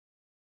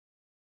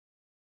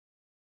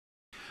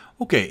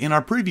Okay, in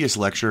our previous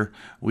lecture,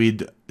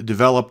 we'd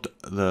developed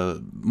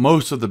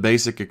most of the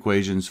basic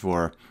equations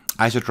for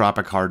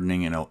isotropic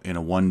hardening in a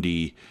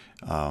 1D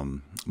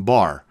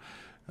bar.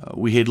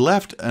 We had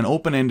left an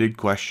open-ended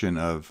question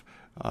of,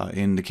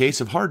 in the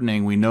case of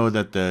hardening, we know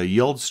that the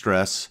yield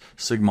stress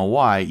sigma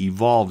y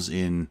evolves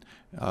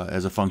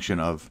as a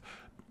function of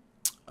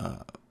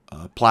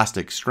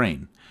plastic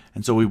strain.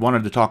 And so we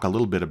wanted to talk a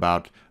little bit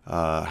about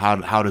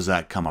how does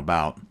that come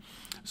about.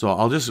 So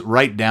I'll just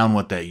write down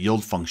what that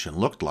yield function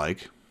looked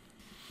like.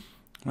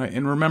 Right,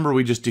 and remember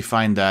we just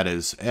defined that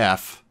as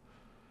f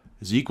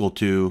is equal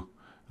to,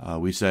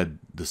 we said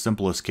the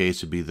simplest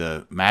case would be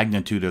the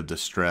magnitude of the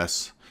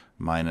stress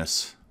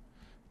minus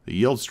the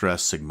yield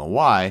stress sigma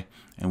y,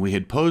 and we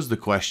had posed the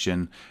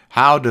question,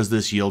 how does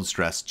this yield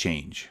stress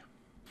change?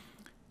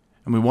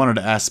 And we wanted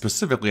to ask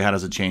specifically, how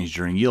does it change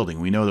during yielding?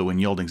 We know that when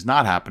yielding's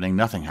not happening,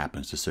 nothing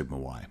happens to sigma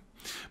y.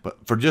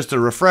 But for just a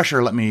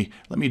refresher, let me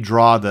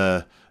draw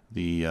the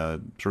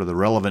sort of the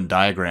relevant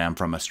diagram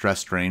from a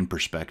stress-strain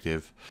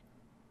perspective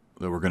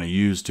that we're going to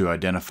use to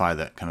identify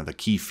that kind of the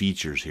key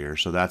features here.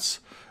 So that's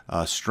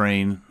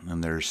strain,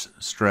 and there's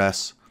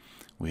stress.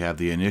 We have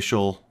the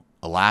initial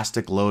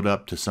elastic load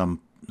up to some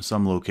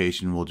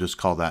location. We'll just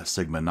call that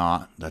sigma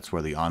naught. That's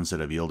where the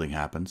onset of yielding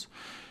happens.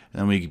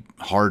 And then we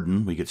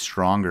harden, we get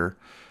stronger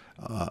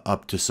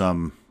up to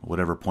some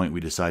whatever point we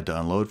decide to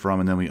unload from,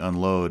 and then we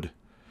unload,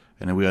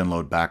 and then we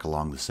unload back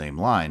along the same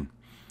line.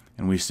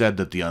 And we said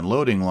that the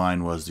unloading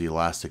line was the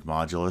elastic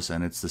modulus,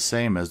 and it's the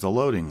same as the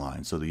loading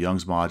line. So the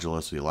Young's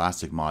modulus, the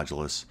elastic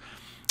modulus,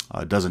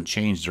 doesn't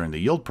change during the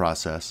yield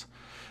process.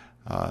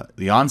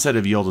 The onset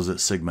of yield is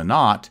at sigma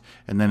naught,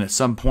 and then at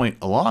some point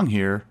along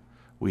here,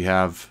 we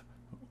have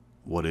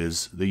what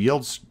is the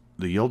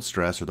yield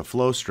stress or the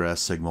flow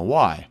stress sigma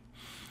y.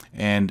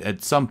 And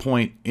at some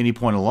point, any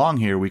point along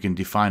here, we can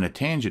define a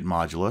tangent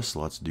modulus. So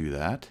let's do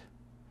that.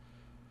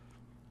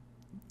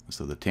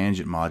 So the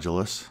tangent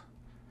modulus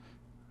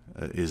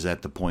is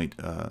at the point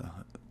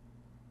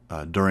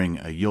during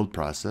a yield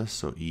process,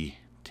 so E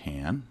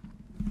tan.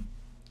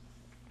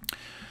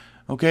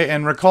 Okay,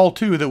 and recall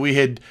too that we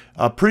had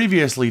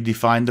previously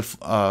defined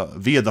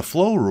via the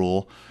flow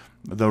rule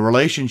the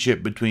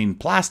relationship between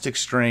plastic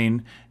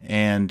strain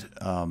and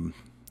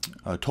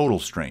total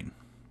strain.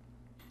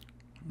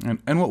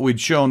 And what we'd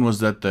shown was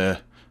that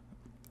the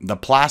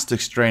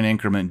plastic strain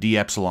increment d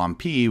epsilon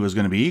p was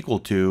going to be equal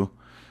to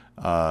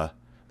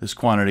this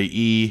quantity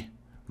E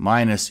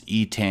minus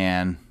E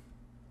tan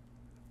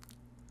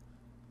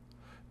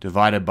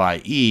divided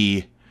by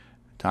E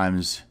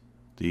times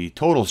the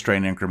total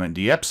strain increment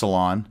d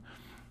epsilon,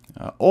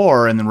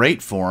 or in the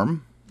rate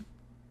form,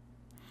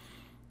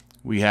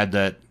 we had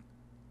that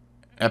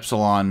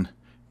epsilon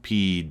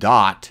p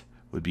dot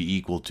would be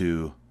equal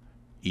to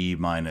E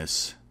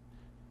minus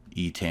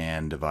E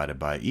tan divided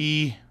by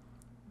E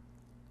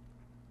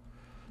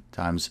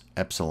times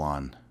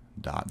epsilon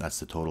dot.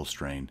 That's the total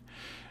strain.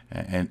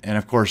 And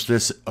of course,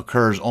 this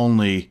occurs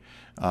only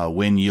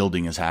when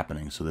yielding is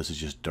happening. So this is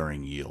just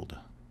during yield.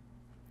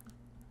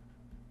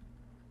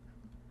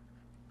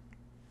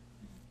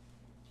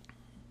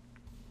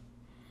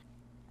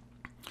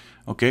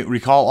 Okay,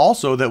 recall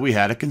also that we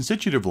had a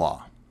constitutive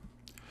law.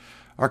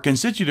 Our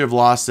constitutive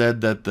law said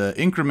that the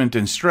increment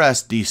in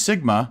stress, d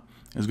sigma,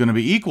 is going to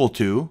be equal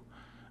to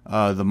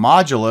the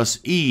modulus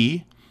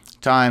E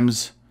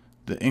times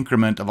the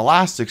increment of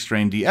elastic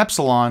strain, d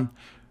epsilon,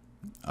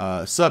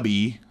 sub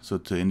E, so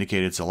to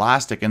indicate it's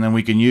elastic, and then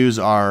we can use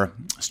our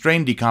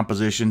strain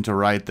decomposition to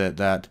write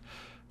that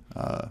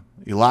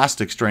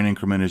elastic strain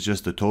increment is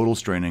just the total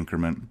strain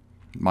increment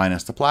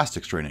minus the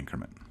plastic strain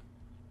increment.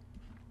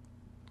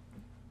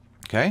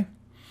 Okay?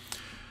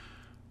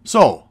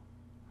 So,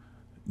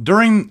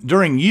 during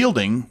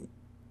yielding,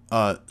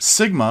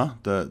 sigma,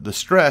 the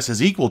stress,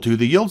 is equal to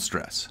the yield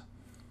stress.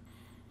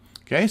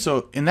 Okay,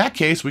 so in that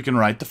case, we can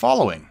write the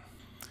following,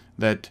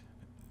 that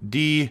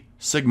d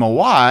sigma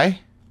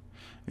y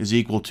is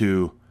equal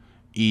to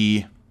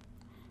E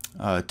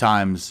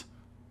times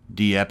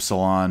d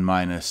epsilon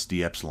minus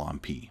d epsilon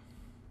p.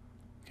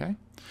 Okay?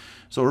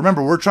 So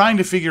remember, we're trying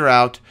to figure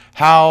out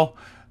how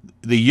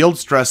the yield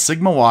stress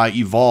sigma y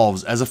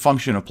evolves as a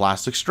function of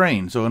plastic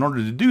strain. So in order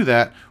to do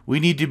that, we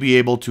need to be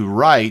able to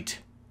write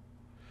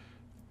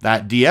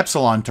that d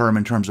epsilon term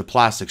in terms of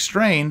plastic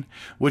strain,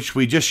 which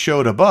we just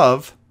showed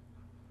above,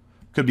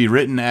 could be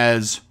written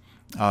as,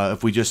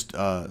 if we just,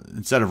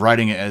 instead of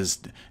writing it as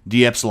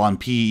d epsilon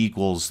p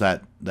equals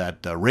that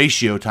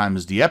ratio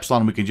times d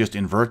epsilon, we can just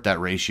invert that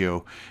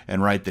ratio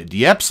and write that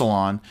d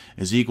epsilon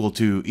is equal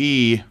to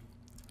E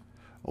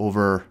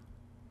over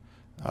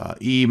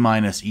E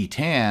minus E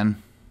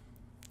tan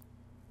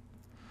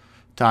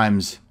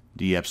times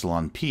d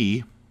epsilon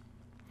p.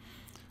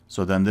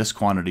 So then this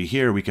quantity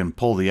here, we can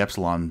pull the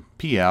epsilon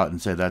p out and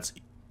say that's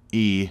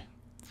E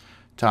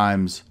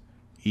times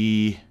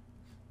E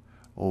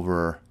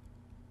over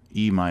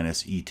E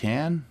minus E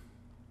tan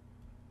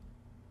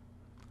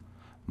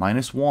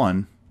minus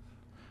 1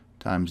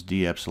 times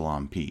d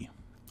epsilon p.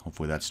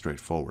 Hopefully that's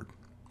straightforward.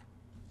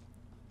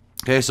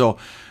 Okay, so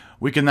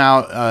we can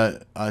now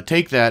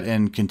take that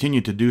and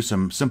continue to do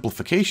some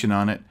simplification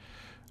on it.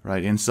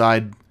 Right,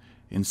 inside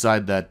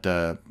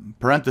that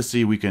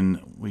parenthesis, we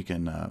can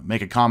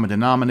make a common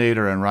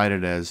denominator and write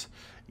it as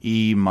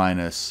E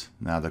minus,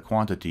 now the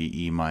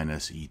quantity, E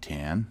minus E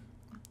tan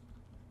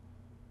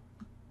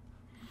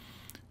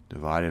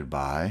divided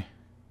by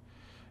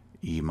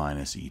E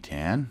minus E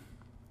tan.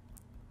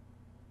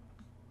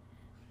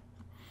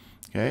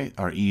 Okay,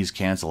 our E's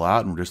cancel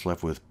out and we're just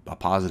left with a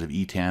positive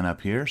E tan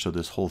up here. So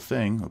this whole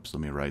thing, oops,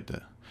 let me write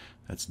that,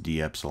 that's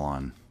d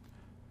epsilon.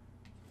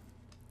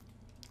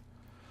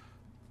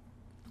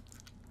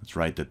 Let's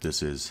write that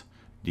this is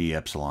d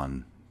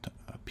epsilon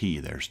p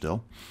there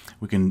still.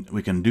 We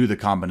can do the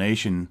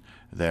combination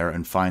there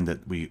and find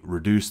that we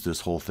reduce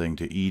this whole thing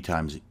to E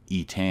times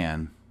E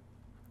tan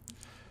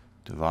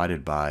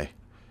divided by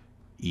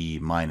E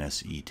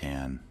minus E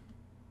tan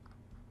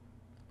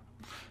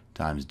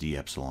times d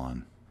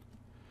epsilon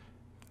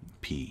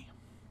p.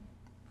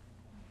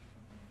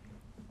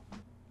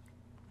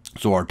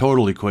 So our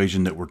total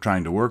equation that we're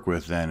trying to work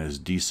with then is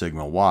d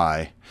sigma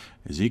y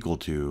is equal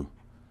to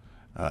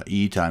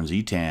E times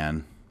E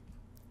tan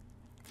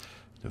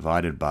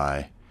divided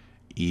by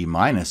E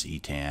minus E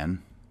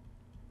tan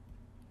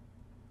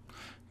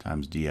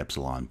times d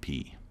epsilon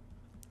p.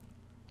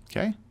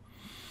 Okay?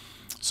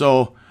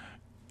 So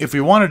if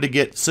we wanted to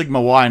get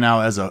sigma y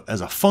now as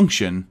a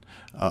function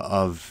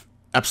of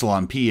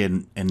epsilon p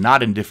and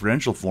not in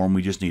differential form,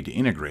 we just need to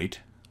integrate.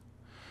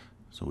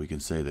 So we can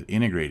say that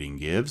integrating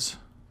gives,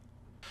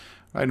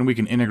 right, and we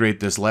can integrate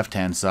this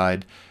left-hand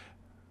side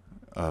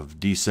of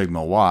d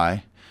sigma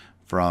y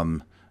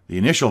from the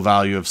initial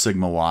value of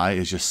sigma y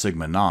is just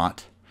sigma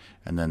naught,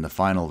 and then the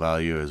final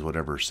value is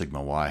whatever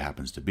sigma y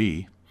happens to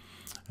be.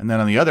 And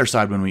then on the other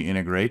side, when we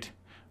integrate,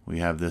 we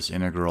have this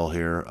integral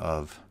here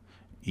of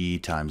E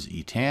times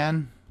E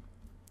tan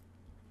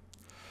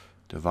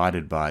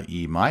divided by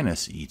E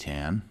minus E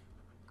tan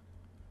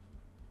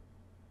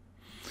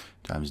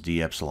times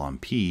d epsilon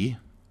p.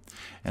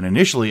 And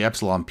initially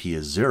epsilon p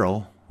is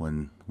 0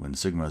 when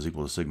sigma is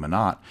equal to sigma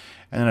naught.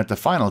 And then at the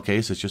final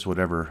case, it's just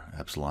whatever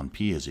epsilon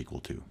p is equal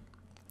to.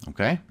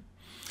 Okay?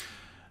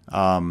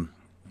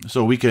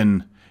 So we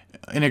can,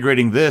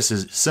 integrating this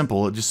is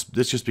simple. This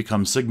just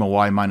becomes sigma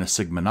y minus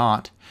sigma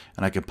naught.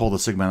 And I can pull the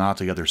sigma naught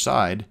to the other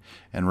side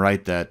and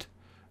write that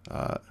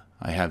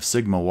I have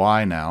sigma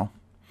y now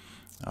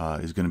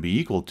is going to be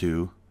equal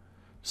to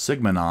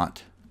sigma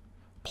naught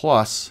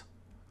plus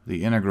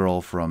the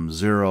integral from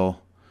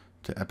 0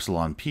 to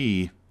epsilon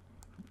p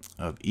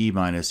of E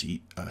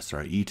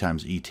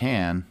times E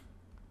tan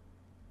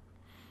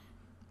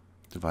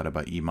divided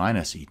by E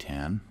minus E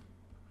tan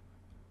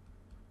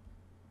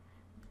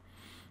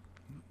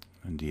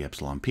and d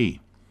epsilon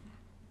p.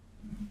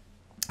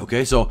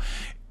 Okay, so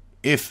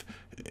if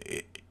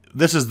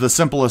this is the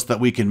simplest that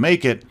we can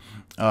make it,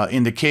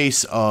 in the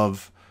case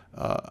of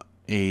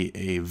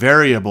a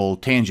variable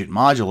tangent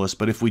modulus,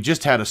 but if we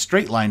just had a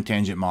straight line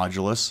tangent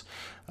modulus,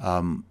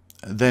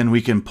 then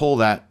we can pull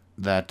that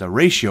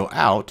ratio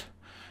out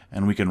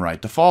and we can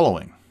write the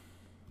following.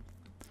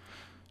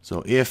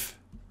 So if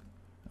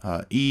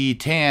E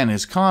tan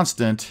is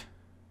constant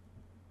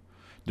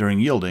during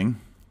yielding,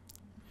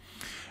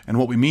 and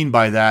what we mean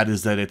by that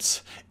is that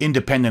it's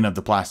independent of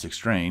the plastic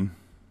strain,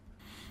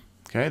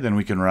 okay, then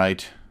we can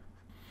write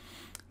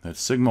that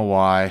sigma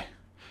y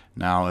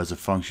now as a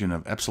function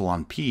of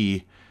epsilon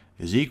p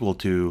is equal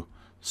to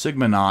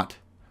sigma naught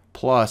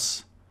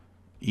plus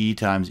E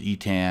times E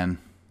tan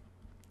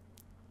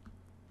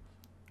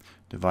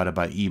divided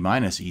by E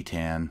minus E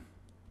tan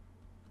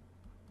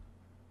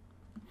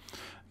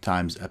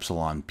times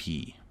epsilon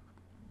p.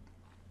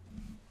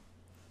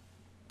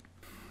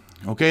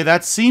 Okay,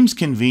 that seems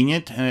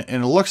convenient,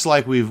 and it looks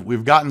like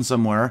we've gotten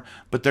somewhere,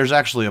 but there's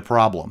actually a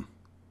problem.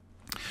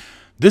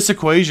 This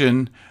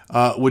equation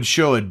would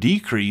show a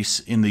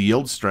decrease in the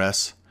yield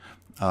stress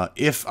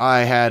if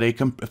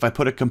I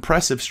put a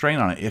compressive strain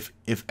on it.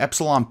 If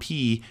epsilon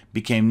p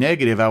became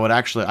negative,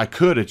 I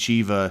could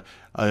achieve a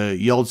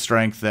yield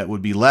strength that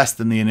would be less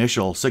than the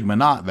initial sigma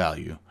naught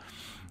value,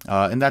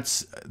 and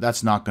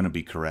that's not going to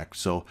be correct.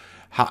 So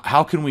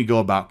how can we go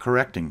about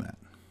correcting that?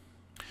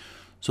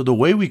 So the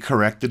way we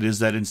correct it is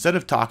that instead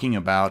of talking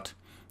about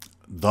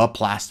the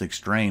plastic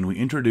strain, we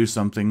introduce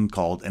something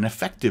called an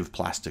effective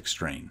plastic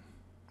strain.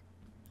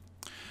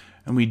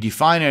 And we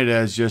define it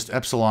as just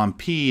epsilon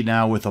p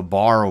now with a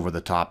bar over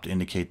the top to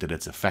indicate that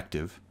it's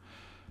effective.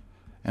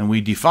 And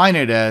we define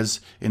it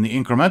as, in the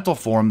incremental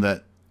form,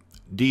 that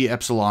d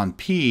epsilon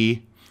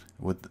p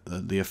with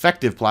the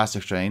effective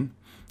plastic strain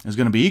is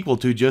going to be equal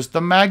to just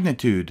the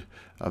magnitude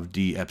of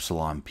d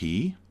epsilon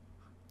p.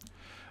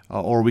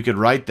 Or we could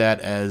write that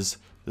as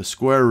the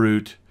square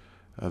root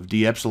of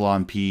d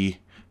epsilon p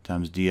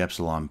times d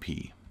epsilon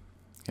p.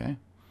 Okay?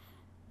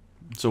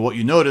 So what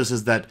you notice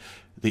is that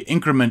the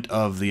increment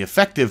of the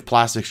effective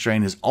plastic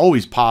strain is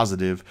always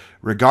positive,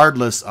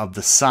 regardless of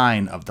the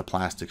sign of the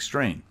plastic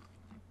strain.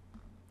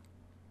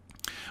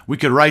 We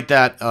could write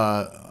that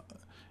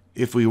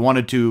if we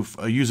wanted to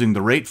using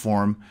the rate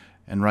form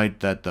and write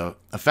that the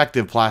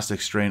effective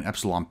plastic strain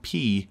epsilon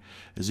p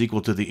is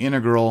equal to the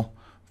integral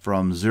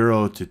from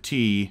 0 to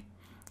t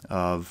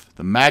of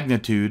the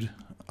magnitude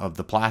of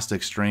the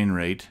plastic strain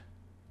rate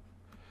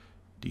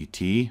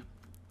dt,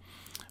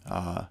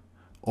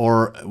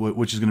 or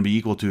which is going to be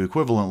equal to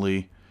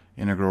equivalently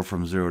integral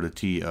from 0 to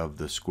t of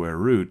the square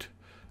root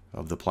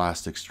of the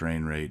plastic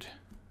strain rate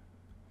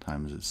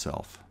times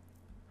itself.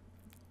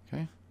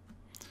 Okay,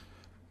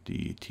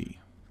 dt.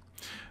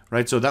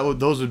 Right, so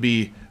those would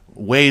be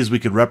ways we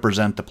could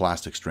represent the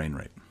plastic strain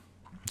rate.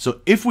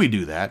 So if we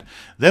do that,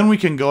 then we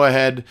can go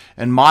ahead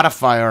and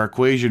modify our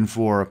equation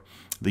for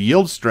the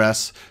yield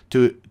stress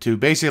to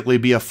basically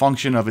be a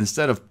function of,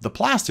 instead of the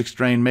plastic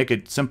strain, make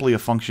it simply a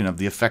function of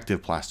the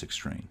effective plastic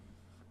strain.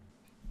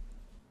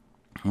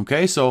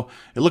 Okay, so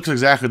it looks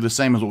exactly the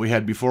same as what we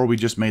had before. We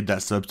just made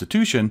that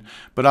substitution,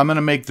 but I'm going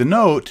to make the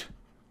note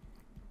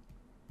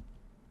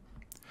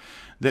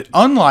that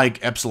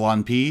unlike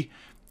epsilon p,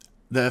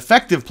 the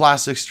effective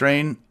plastic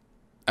strain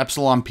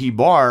epsilon p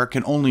bar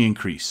can only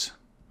increase.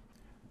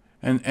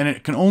 And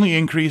it can only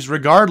increase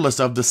regardless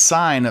of the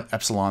sign of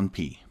epsilon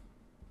p.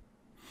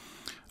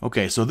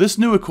 Okay, so this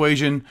new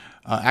equation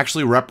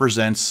actually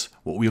represents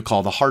what we'll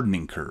call the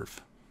hardening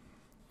curve.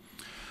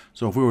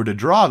 So if we were to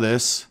draw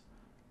this,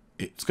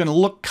 it's going to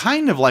look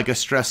kind of like a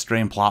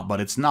stress-strain plot, but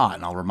it's not,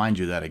 and I'll remind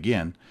you that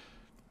again.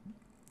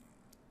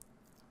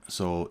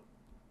 So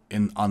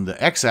on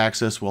the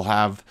x-axis, we'll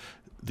have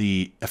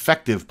the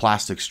effective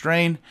plastic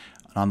strain,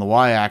 and on the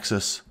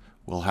y-axis,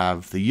 we'll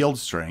have the yield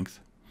strength.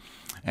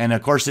 And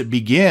of course, it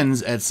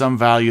begins at some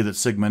value that's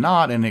sigma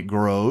naught, and it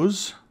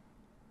grows,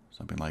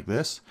 something like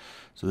this.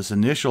 So this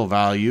initial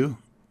value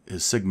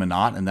is sigma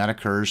naught, and that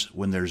occurs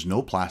when there's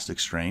no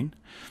plastic strain.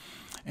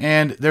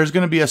 And there's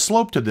going to be a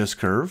slope to this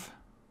curve,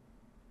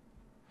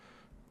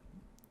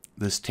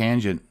 this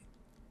tangent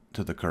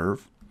to the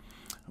curve,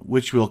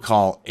 which we'll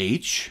call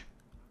h,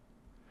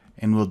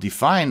 and we'll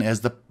define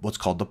as what's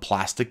called the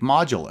plastic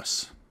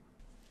modulus.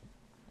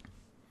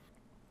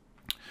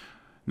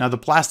 Now the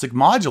plastic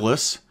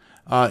modulus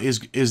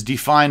is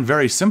defined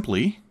very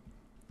simply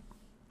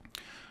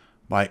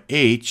by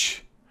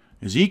h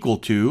is equal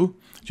to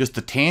just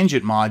the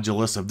tangent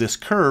modulus of this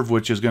curve,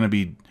 which is going to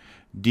be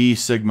d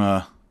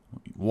sigma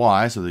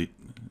y, so the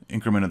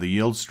increment of the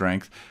yield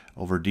strength,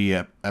 over d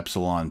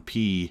epsilon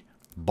p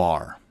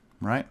bar,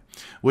 right?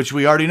 Which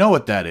we already know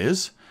what that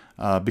is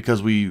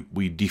because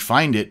we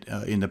defined it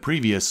in the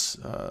previous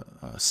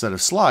set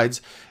of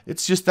slides.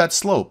 It's just that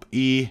slope,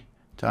 e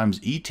times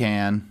e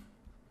tan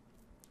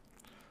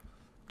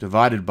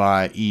divided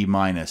by e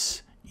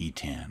minus e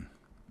tan.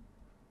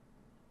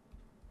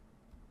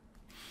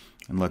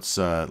 And let's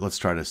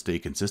try to stay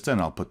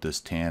consistent. I'll put this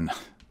tan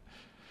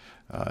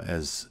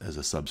as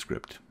a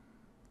subscript.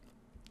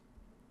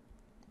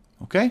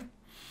 Okay?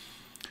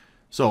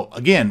 So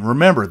again,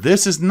 remember,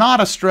 this is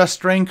not a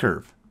stress-strain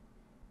curve.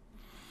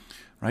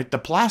 Right? The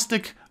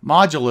plastic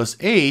modulus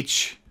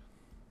H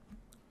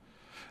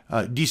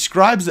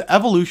describes the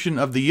evolution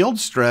of the yield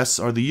stress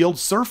or the yield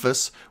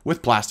surface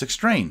with plastic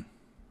strain.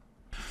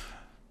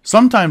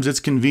 Sometimes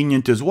it's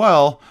convenient as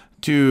well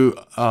to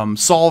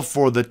solve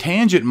for the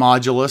tangent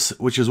modulus,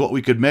 which is what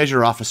we could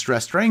measure off a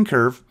stress-strain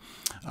curve,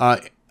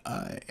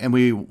 and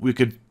we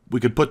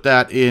could put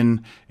that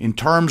in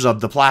terms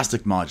of the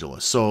plastic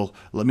modulus. So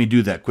let me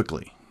do that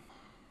quickly.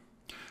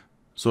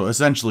 So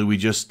essentially, we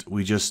just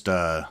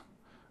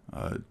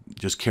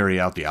carry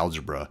out the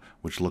algebra,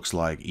 which looks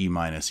like e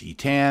minus e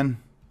tan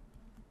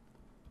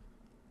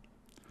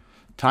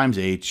times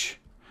h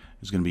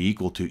is going to be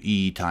equal to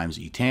e times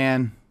e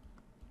tan.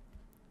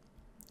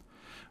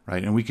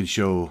 Right, and we can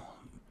show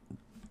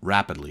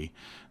rapidly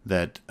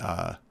that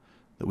that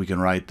we can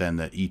write then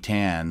that E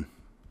tan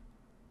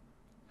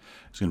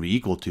is going to be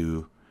equal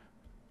to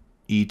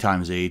E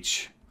times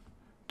H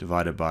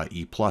divided by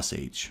E plus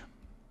H.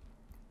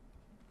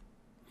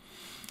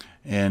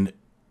 And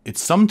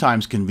it's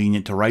sometimes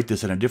convenient to write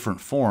this in a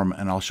different form,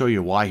 and I'll show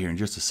you why here in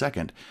just a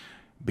second,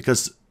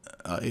 because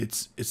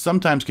it's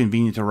sometimes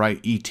convenient to write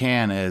E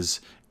tan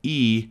as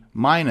E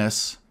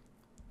minus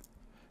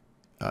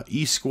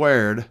E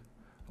squared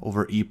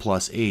over E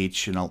plus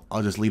H, and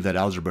I'll just leave that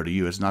algebra to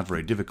you. It's not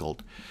very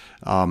difficult.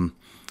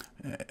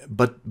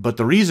 But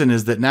the reason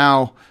is that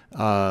now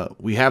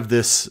we have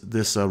this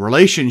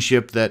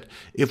relationship that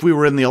if we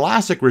were in the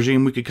elastic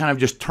regime, we could kind of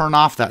just turn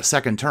off that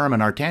second term,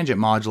 and our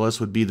tangent modulus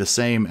would be the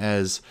same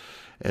as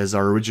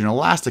our original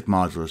elastic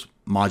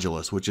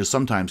modulus, which is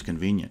sometimes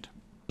convenient.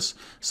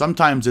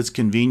 Sometimes it's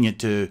convenient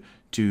to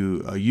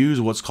use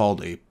what's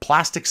called a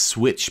plastic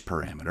switch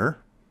parameter.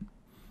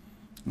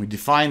 We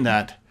define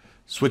that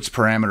switch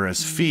parameter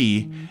as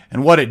phi,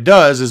 and what it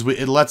does is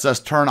it lets us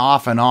turn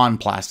off and on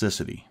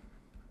plasticity.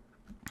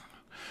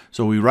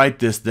 So we write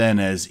this then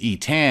as E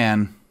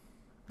tan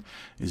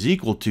is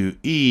equal to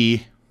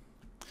E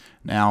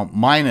now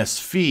minus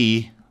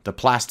phi, the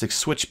plastic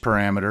switch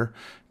parameter,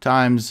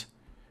 times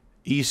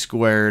E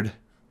squared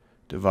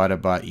divided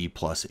by E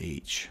plus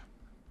H.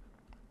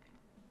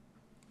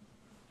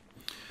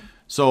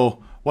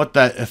 So what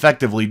that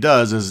effectively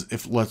does is,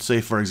 if let's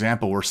say for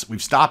example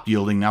we've stopped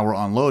yielding, now we're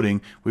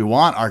unloading, we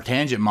want our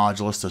tangent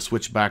modulus to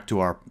switch back to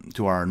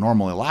our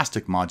normal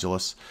elastic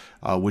modulus,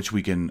 which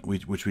we can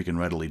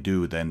readily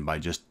do then by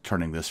just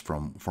turning this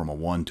from a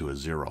 1 to a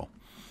 0.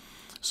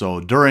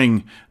 So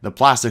during the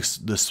plastics,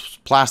 this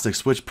plastic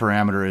switch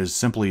parameter is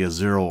simply a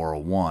 0 or a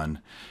 1.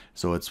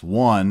 So it's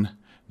 1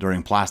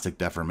 during plastic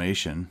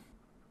deformation,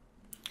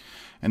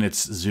 and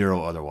it's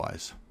 0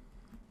 otherwise.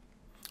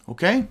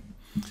 Okay?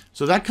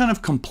 So that kind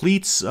of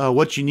completes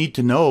what you need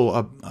to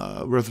know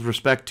with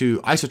respect to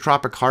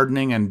isotropic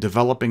hardening and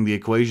developing the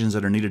equations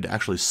that are needed to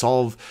actually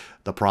solve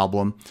the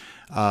problem.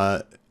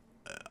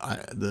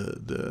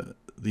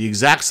 The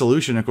exact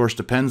solution, of course,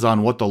 depends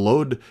on what the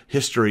load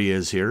history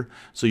is here.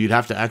 So you'd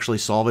have to actually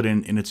solve it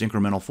in its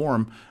incremental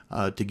form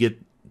to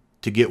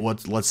get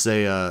what, let's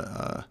say,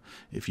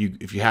 if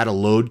you had a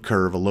load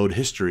curve, a load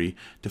history,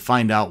 to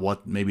find out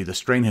what maybe the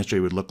strain history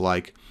would look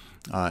like.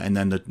 And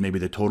then maybe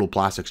the total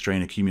plastic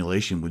strain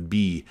accumulation would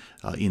be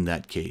in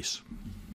that case.